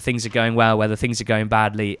way, whether things are going well, whether things are going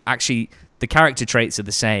badly. Actually, the character traits are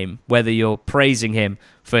the same, whether you're praising him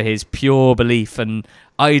for his pure belief and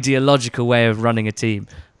ideological way of running a team,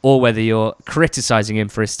 or whether you're criticising him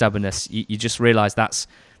for his stubbornness. You just realise that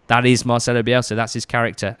is Marcelo Bielsa, that's his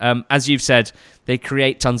character. As you've said, they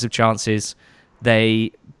create tons of chances.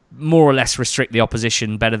 They more or less restrict the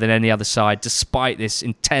opposition better than any other side, despite this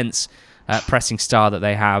intense pressing style that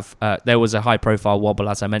they have. There was a high-profile wobble,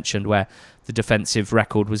 as I mentioned, where the defensive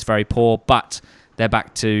record was very poor, but they're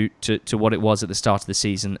back to what it was at the start of the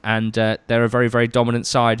season. And they're a very, very dominant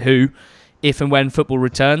side who, if and when football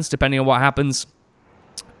returns, depending on what happens,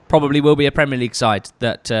 probably will be a Premier League side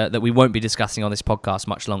that we won't be discussing on this podcast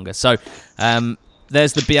much longer. So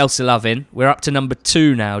there's the Bielsa love in. We're up to number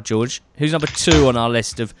 2 now, George. Who's number 2 on our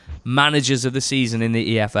list of managers of the season in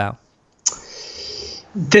the EFL?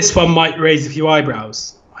 This one might raise a few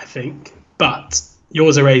eyebrows, I think, but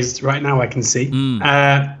yours are raised right now, I can see.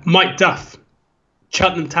 Mike Duff.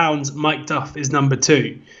 Cheltenham Town's Mike Duff is number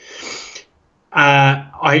 2.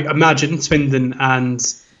 I imagine Swindon and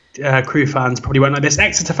Crewe fans probably won't like this.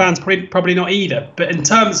 Exeter fans probably not either. But in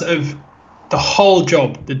terms of the whole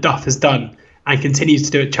job that Duff has done and continues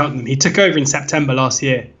to do at Cheltenham, he took over in September last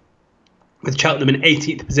year with Cheltenham in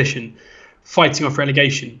 18th position, fighting off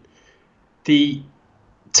relegation. The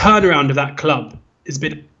turnaround of that club has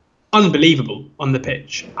been unbelievable on the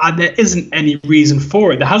pitch, and there isn't any reason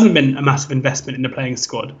for it. There hasn't been a massive investment in the playing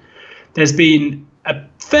squad. There's been a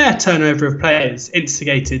fair turnover of players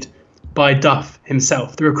instigated by Duff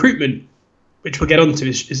himself. The recruitment, which we'll get onto,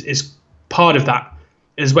 is part of that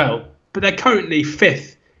as well. But they're currently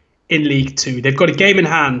 5th in League 2. They've got a game in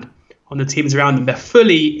hand on the teams around them. They're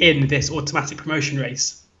fully in this automatic promotion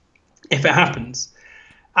race if it happens.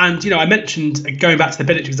 And, I mentioned, going back to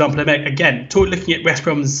the Bilic example, again, looking at West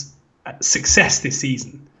Brom's success this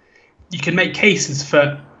season, you can make cases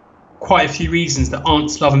for quite a few reasons that aren't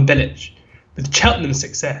Slaven Bilic. With Cheltenham's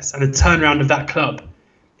success and the turnaround of that club,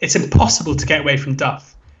 it's impossible to get away from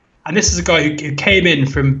Duff. And this is a guy who came in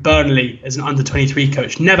from Burnley as an under-23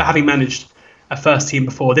 coach, never having managed a first team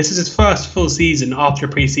before. This is his first full season after a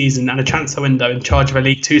pre-season and a transfer window in charge of a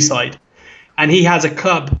League 2 side. And he has a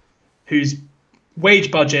club whose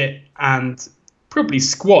wage budget and probably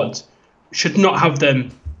squad should not have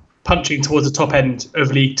them punching towards the top end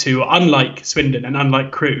of League 2, unlike Swindon and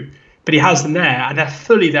unlike Crewe. But he has them there, and they're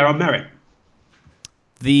fully there on merit.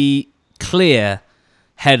 The clear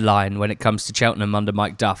headline when it comes to Cheltenham under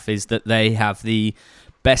Mike Duff is that they have the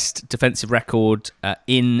best defensive record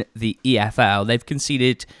in the EFL. They've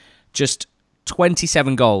conceded just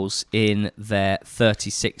 27 goals in their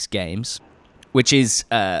 36 games, which is,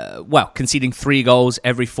 conceding 3 goals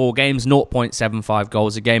every 4 games, 0.75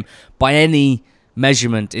 goals a game. By any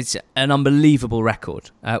measurement, it's an unbelievable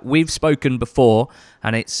record. We've spoken before,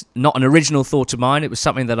 and it's not an original thought of mine. It was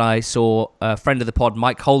something that I saw a friend of the pod,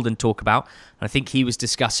 Mike Holden, talk about. And I think he was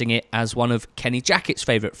discussing it as one of Kenny Jackett's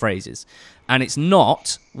favourite phrases. And it's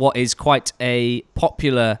not what is quite a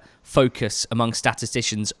popular focus among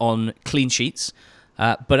statisticians on clean sheets,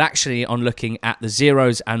 but actually on looking at the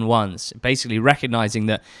zeros and ones, basically recognising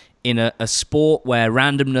that in a sport where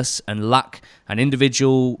randomness and luck and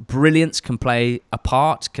individual brilliance can play a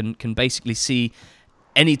part, can basically see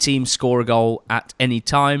any team score a goal at any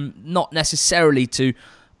time, not necessarily to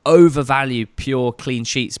overvalue pure clean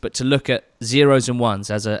sheets, but to look at zeros and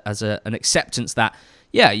ones as an acceptance that,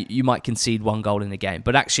 yeah, you might concede 1 goal in a game,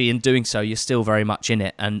 but actually in doing so, you're still very much in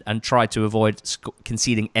it and try to avoid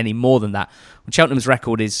conceding any more than that. Well, Cheltenham's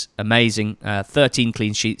record is amazing. 13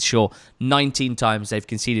 clean sheets, sure. 19 times they've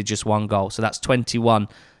conceded just 1 goal. So that's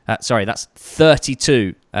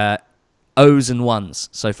 32 O's and ones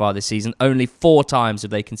so far this season. Only 4 times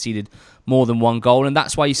have they conceded more than 1 goal. And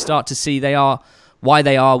that's why you start to see why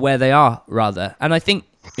they are where they are, rather. And I think,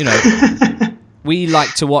 we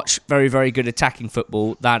like to watch very, very good attacking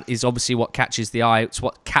football. That is obviously what catches the eye. It's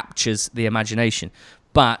what captures the imagination.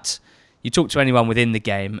 But you talk to anyone within the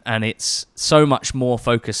game, and it's so much more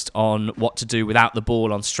focused on what to do without the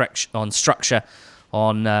ball, on structure,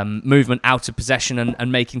 on movement out of possession,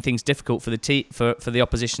 and making things difficult for the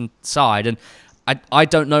opposition side. And I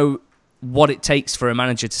don't know what it takes for a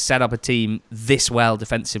manager to set up a team this well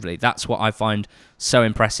defensively. That's what I find so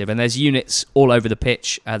impressive. And there's units all over the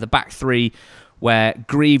pitch. The back 3, where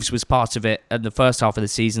Greaves was part of it in the first half of the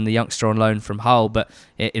season, the youngster on loan from Hull. But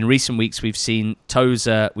in recent weeks, we've seen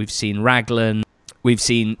Tozer, we've seen Raglan, we've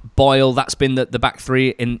seen Boyle. That's been the back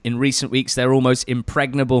 3 in recent weeks. They're almost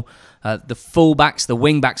impregnable. The fullbacks, the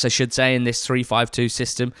wing-backs, I should say, in this 3-5-2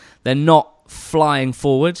 system, they're not flying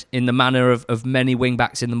forward in the manner of many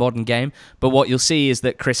wing-backs in the modern game. But what you'll see is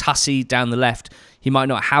that Chris Hussey down the left, he might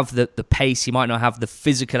not have the pace, he might not have the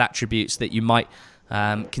physical attributes that you might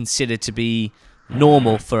consider to be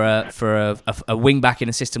normal for a wing back in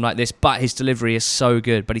a system like this, but his delivery is so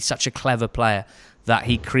good. But he's such a clever player that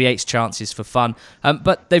he creates chances for fun.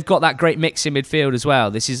 But they've got that great mix in midfield as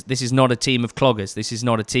well. This is not a team of cloggers. This is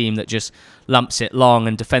not a team that just lumps it long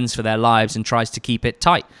and defends for their lives and tries to keep it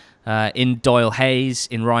tight. In Doyle Hayes,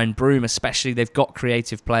 in Ryan Broom especially, they've got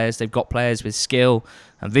creative players. They've got players with skill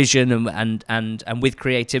and vision and with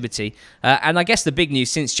creativity. And I guess the big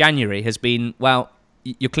news since January has been, well,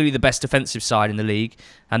 you're clearly the best defensive side in the league,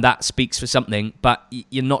 and that speaks for something, but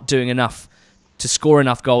you're not doing enough to score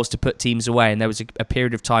enough goals to put teams away. And there was a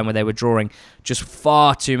period of time where they were drawing just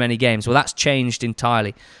far too many games. Well, that's changed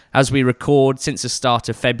entirely. As we record, since the start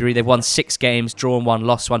of February, they've won 6 games, drawn 1,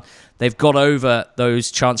 lost 1. They've got over those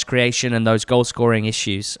chance creation and those goal-scoring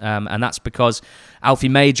issues. And that's because Alfie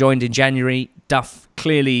May joined in January. Duff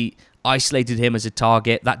clearly isolated him as a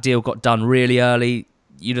target. That deal got done really early.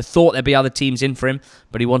 You'd have thought there'd be other teams in for him,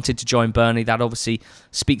 but he wanted to join Burnley. That obviously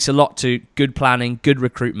speaks a lot to good planning, good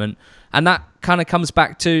recruitment. And that kind of comes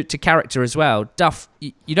back to character as well. Duff,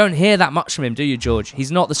 you don't hear that much from him, do you, George?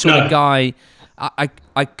 He's not the sort of guy...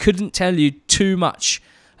 I couldn't tell you too much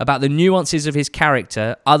about the nuances of his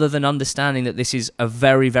character other than understanding that this is a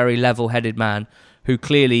very, very level-headed man who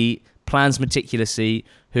clearly plans meticulously,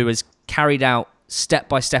 who has carried out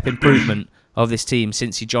step-by-step improvement of this team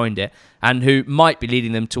since he joined it, and who might be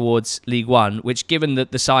leading them towards League One, which, given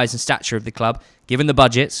the size and stature of the club, given the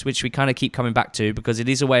budgets, which we kind of keep coming back to because it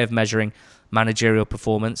is a way of measuring managerial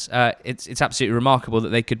performance, it's absolutely remarkable that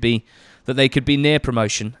they could be near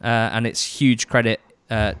promotion, and it's huge credit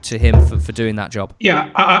to him for doing that job.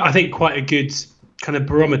 Yeah, I think quite a good kind of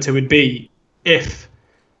barometer would be if,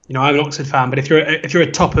 I'm an Oxford fan, but if you're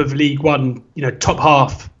a top of League One, top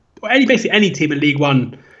half, or basically any team in League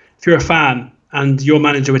One, if you're a fan and your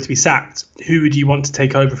manager were to be sacked, who would you want to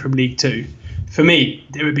take over from League Two? For me,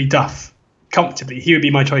 it would be Duff, comfortably. He would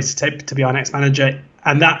be my choice to be our next manager,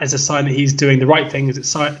 and that is a sign that he's doing the right thing. It's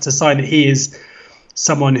a sign that he is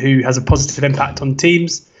someone who has a positive impact on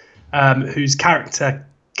teams, whose character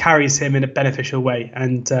carries him in a beneficial way.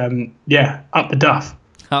 And up the Duff.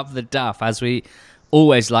 Up the Duff, as we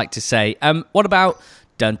always like to say. What about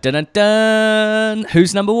dun dun dun dun?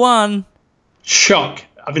 Who's number 1? Shock.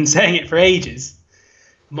 I've been saying it for ages.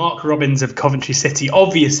 Mark Robins of Coventry City,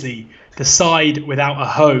 obviously the side without a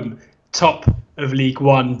home, top of League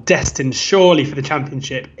One, destined surely for the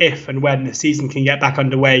Championship if and when the season can get back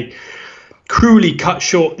underway. Cruelly cut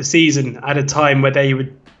short the season at a time where they were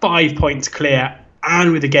 5 points clear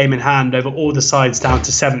and with a game in hand over all the sides down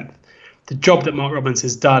to 7th. The job that Mark Robins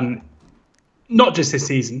has done, not just this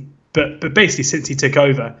season, but basically since he took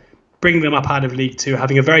over, bringing them up out of League Two,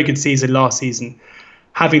 having a very good season last season,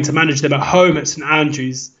 having to manage them at home at St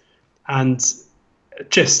Andrews, and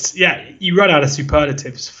you run out of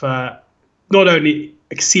superlatives for not only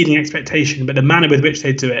exceeding expectation, but the manner with which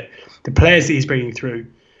they do it, the players that he's bringing through.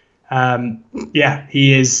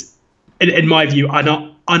 He is, in my view,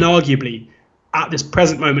 unarguably, at this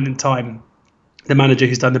present moment in time, the manager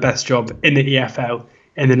who's done the best job in the EFL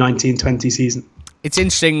in the 1920 season. It's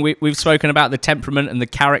interesting, we've spoken about the temperament and the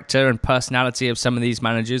character and personality of some of these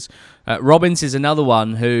managers. Robins is another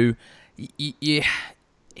one who,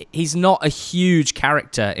 he's not a huge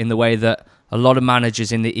character in the way that a lot of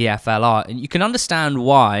managers in the EFL are. And you can understand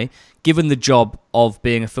why, given the job of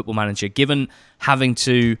being a football manager, given having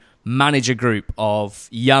to manage a group of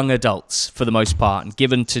young adults for the most part, and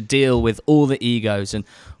given to deal with all the egos and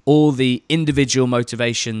all the individual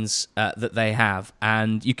motivations that they have.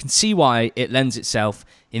 And you can see why it lends itself,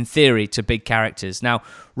 in theory, to big characters. Now,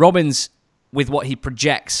 Robins, with what he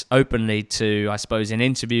projects openly to, I suppose, in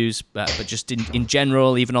interviews, but just in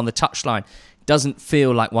general, even on the touchline, doesn't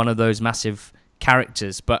feel like one of those massive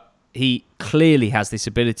characters. But he clearly has this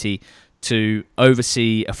ability to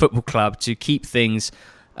oversee a football club, to keep things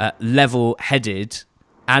level-headed.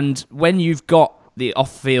 And when you've got the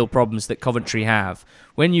off-field problems that Coventry have,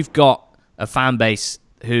 when you've got a fan base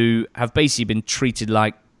who have basically been treated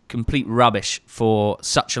like complete rubbish for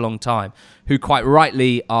such a long time, who quite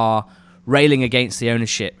rightly are railing against the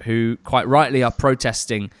ownership, who quite rightly are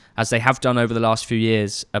protesting, as they have done over the last few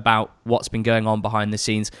years, about what's been going on behind the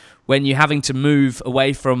scenes, when you're having to move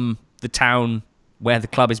away from the town where the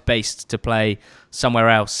club is based to play somewhere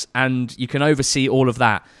else, and you can oversee all of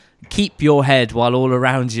that, keep your head while all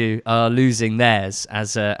around you are losing theirs,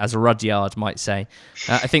 as a Rudyard might say.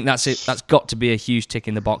 I think that's it. That's got to be a huge tick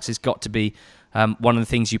in the box. It's got to be one of the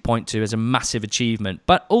things you point to as a massive achievement.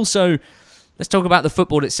 But also, let's talk about the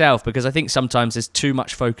football itself, because I think sometimes there's too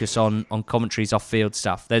much focus on Coventry's off-field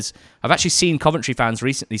stuff. I've actually seen Coventry fans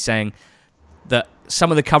recently saying that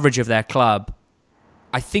some of the coverage of their club,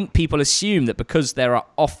 I think people assume that because there are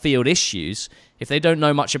off-field issues, if they don't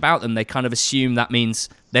know much about them, they kind of assume that means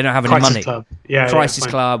they don't have any money. Club. Crisis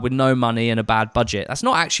club with no money and a bad budget. That's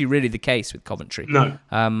not actually really the case with Coventry. No.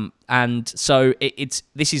 And so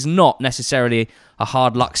this is not necessarily a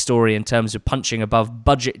hard luck story in terms of punching above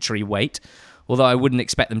budgetary weight, although I wouldn't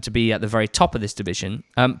expect them to be at the very top of this division.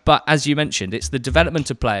 But as you mentioned, it's the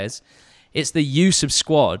development of players, it's the use of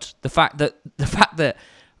squad, the fact that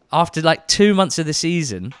after like 2 months of the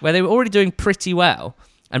season where they were already doing pretty well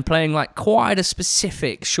and playing like quite a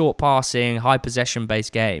specific short passing, high possession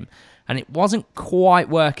based game. And it wasn't quite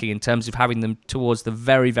working in terms of having them towards the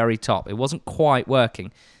very, very top. It wasn't quite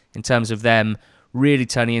working in terms of them really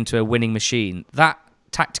turning into a winning machine. That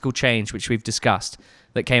tactical change, which we've discussed,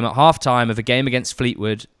 that came at half-time of a game against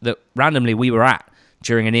Fleetwood that randomly we were at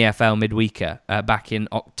during an EFL midweeker back in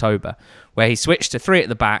October, where he switched to 3 at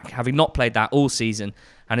the back, having not played that all season,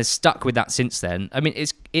 and has stuck with that since then. I mean,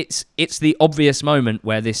 it's the obvious moment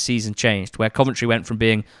where this season changed, where Coventry went from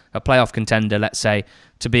being a playoff contender, let's say,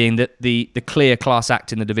 to being the clear class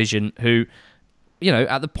act in the division who, you know,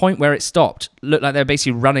 at the point where it stopped, looked like they were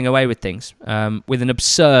basically running away with things, with an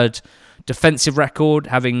absurd defensive record,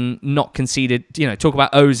 having not conceded, you know, talk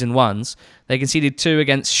about O's and ones. They conceded 2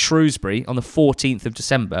 against Shrewsbury on the 14th of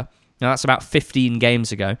December. Now, that's about 15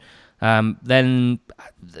 games ago. Then,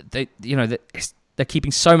 they're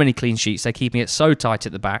keeping so many clean sheets. They're keeping it so tight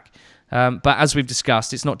at the back. But as we've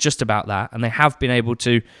discussed, it's not just about that. And they have been able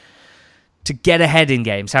to get ahead in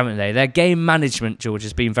games, haven't they? Their game management, George,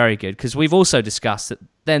 has been very good, because we've also discussed that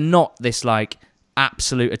they're not this like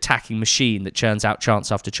absolute attacking machine that churns out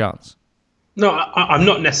chance after chance. No, I'm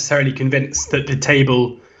not necessarily convinced that the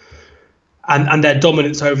table and their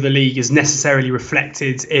dominance over the league is necessarily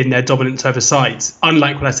reflected in their dominance over sides.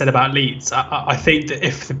 Unlike what I said about Leeds, I think that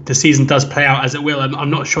if the season does play out as it will, I'm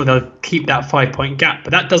not sure they'll keep that 5-point gap.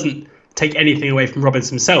 But that doesn't take anything away from Robbins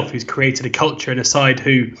himself, who's created a culture and a side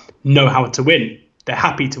who know how to win. They're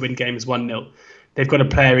happy to win games 1-0. They've got a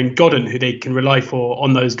player in Godden who they can rely for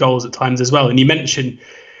on those goals at times as well. And you mentioned,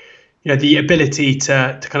 you know, the ability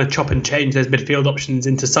to kind of chop and change those midfield options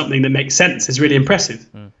into something that makes sense is really impressive.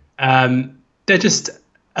 They're just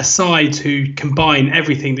a side who combine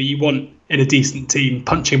everything that you want in a decent team,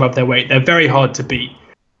 punching above their weight. They're very hard to beat.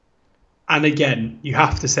 And again, you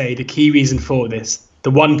have to say the key reason for this,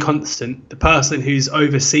 the one constant, the person who's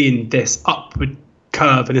overseen this upward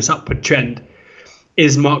curve and this upward trend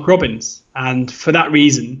is Mark Robins. And for that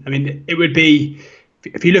reason, I mean, it would be,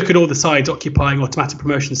 if you look at all the sides occupying automatic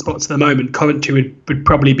promotion spots at the moment, Coventry would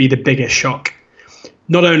probably be the biggest shock.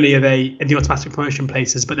 Not only are they in the automatic promotion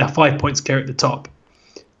places, but they're 5 points clear at the top.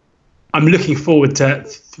 I'm looking forward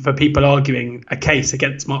for people arguing a case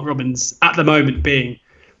against Mark Robins at the moment being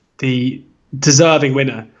the deserving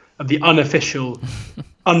winner of the unofficial,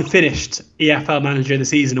 unfinished EFL Manager of the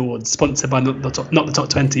Season Awards, sponsored by not the top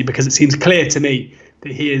 20, because it seems clear to me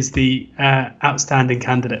that he is the outstanding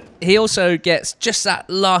candidate. He also gets just that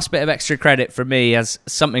last bit of extra credit from me as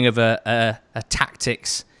something of a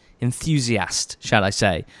tactics enthusiast, shall I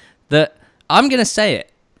say, that I'm going to say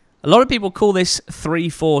it. A lot of people call this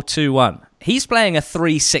 3-4-2-1. He's playing a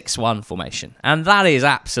 3-6-1 formation, and that is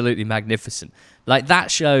absolutely magnificent. Like,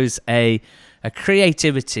 that shows a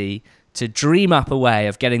creativity to dream up a way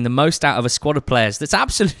of getting the most out of a squad of players that's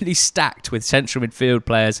absolutely stacked with central midfield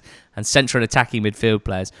players and central attacking midfield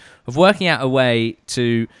players, of working out a way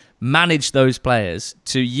to manage those players,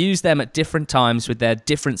 to use them at different times with their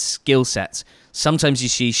different skill sets. Sometimes you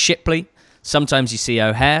see Shipley, sometimes you see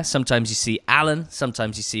O'Hare, sometimes you see Allen,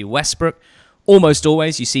 sometimes you see Westbrook. Almost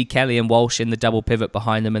always you see Kelly and Walsh in the double pivot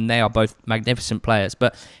behind them, and they are both magnificent players.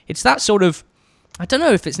 But it's that sort of, I don't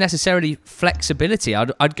know if it's necessarily flexibility.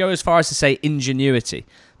 I'd go as far as to say ingenuity,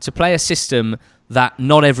 to play a system that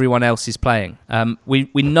not everyone else is playing. We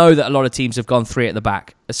know that a lot of teams have gone 3 at the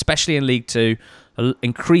back, especially in League 2,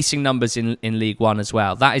 increasing numbers in League 1 as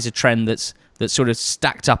well. That is a trend that's sort of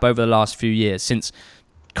stacked up over the last few years, since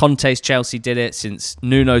Conte's Chelsea did it, since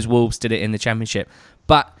Nuno's Wolves did it in the Championship.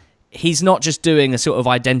 But he's not just doing a sort of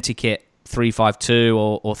identikit 3-5-2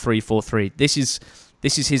 or 3-4-3. This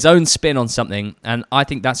is his own spin on something, and I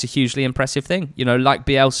think that's a hugely impressive thing. You know, like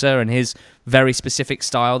Bielsa and his very specific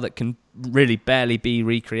style that can really barely be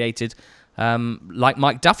recreated, like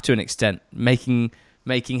Mike Duff to an extent, making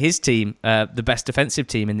his team the best defensive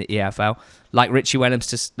team in the EFL, like Richie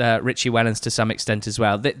Wellens to some extent as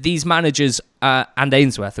well. These managers, and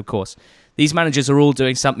Ainsworth, of course, these managers are all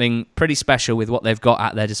doing something pretty special with what they've got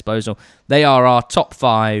at their disposal. They are our top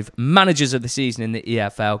 5 managers of the season in the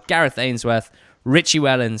EFL: Gareth Ainsworth, Richie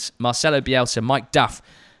Wellens, Marcelo Bielsa, Mike Duff,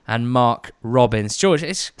 and Mark Robins. George,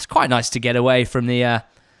 it's quite nice to get away from the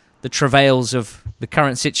travails of the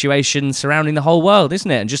current situation surrounding the whole world, isn't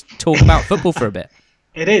it? And just talk about football for a bit.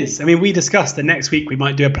 It is. I mean, we discussed that next week we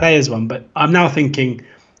might do a players one, but I'm now thinking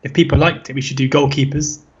if people liked it, we should do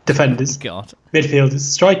goalkeepers, defenders, midfielders,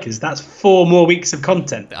 strikers. That's 4 more weeks of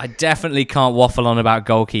content. I definitely can't waffle on about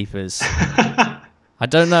goalkeepers. I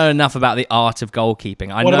don't know enough about the art of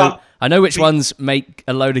goalkeeping. I know which ones make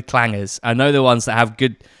a load of clangers. I know the ones that have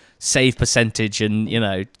good save percentage and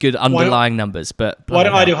good underlying numbers. But why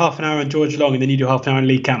don't I do half an hour on George Long and then you do half an hour on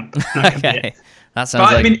Lee Camp? Okay, that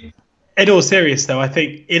sounds like. I mean, in all seriousness, I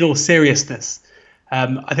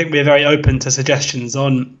think we're very open to suggestions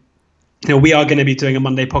on. We are going to be doing a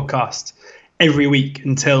Monday podcast every week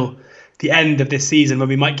until the end of this season, where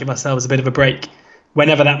we might give ourselves a bit of a break,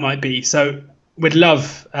 whenever that might be. So we'd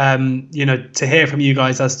love, to hear from you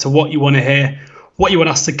guys as to what you want to hear, what you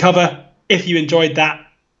want us to cover. If you enjoyed that,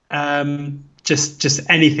 just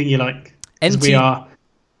anything you like.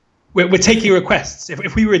 We're taking requests.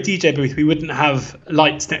 If we were a DJ booth, we wouldn't have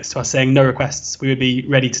lights next to us saying no requests. We would be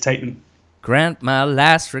ready to take them. Grant my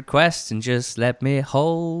last request and just let me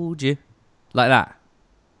hold you. Like that.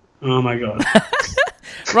 Oh my God.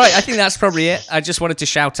 Right, I think that's probably it. I just wanted to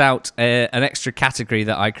shout out an extra category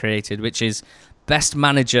that I created, which is best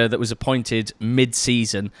manager that was appointed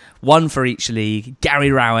mid-season. One for each league.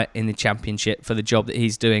 Gary Rowett in the Championship for the job that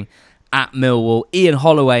he's doing at Millwall. Ian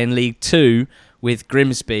Holloway in League 2 with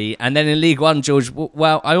Grimsby. And then in League 1, George,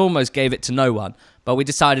 well, I almost gave it to no one, but we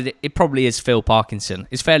decided it probably is Phil Parkinson.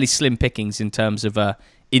 It's fairly slim pickings in terms of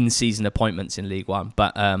in-season appointments in League 1,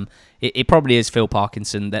 but it probably is Phil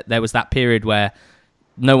Parkinson. That there was that period where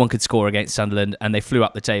no one could score against Sunderland and they flew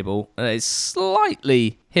up the table. It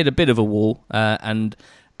slightly hit a bit of a wall, and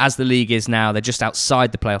as the league is now, they're just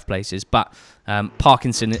outside the playoff places. But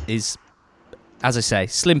Parkinson is, as I say,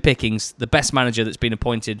 slim pickings, the best manager that's been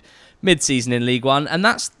appointed mid-season in League 1, and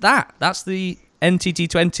that's that. That's the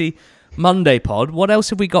NTT20 Monday pod. What else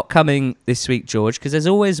have we got coming this week, George? Because there's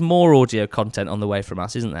always more audio content on the way from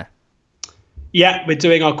us, isn't there? Yeah, we're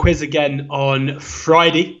doing our quiz again on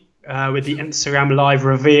Friday. With the Instagram live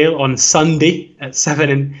reveal on Sunday at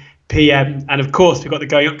 7 p.m. And of course, we've got the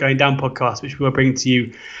Going Up, Going Down podcast, which we will bring to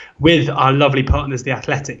you with our lovely partners, The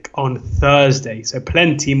Athletic, on Thursday. So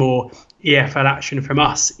plenty more EFL action from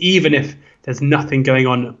us, even if there's nothing going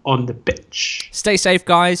on the pitch. Stay safe,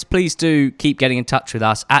 guys. Please do keep getting in touch with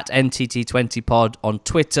us at NTT20pod on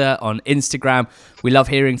Twitter, on Instagram. We love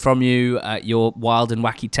hearing from you, your wild and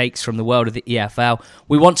wacky takes from the world of the EFL.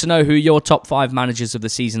 We want to know who your top 5 managers of the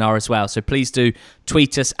season are as well. So please do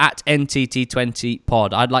tweet us at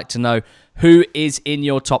NTT20pod. I'd like to know who is in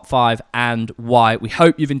your top 5 and why. We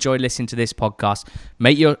hope you've enjoyed listening to this podcast.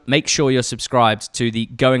 Make sure you're subscribed to the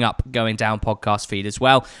Going Up, Going Down podcast feed as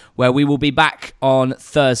well, where we will be back on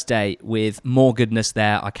Thursday with more goodness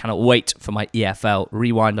there. I cannot wait for my EFL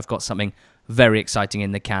rewind. I've got something very exciting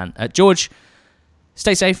in the can. George,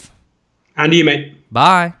 stay safe. And you, mate.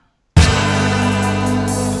 Bye.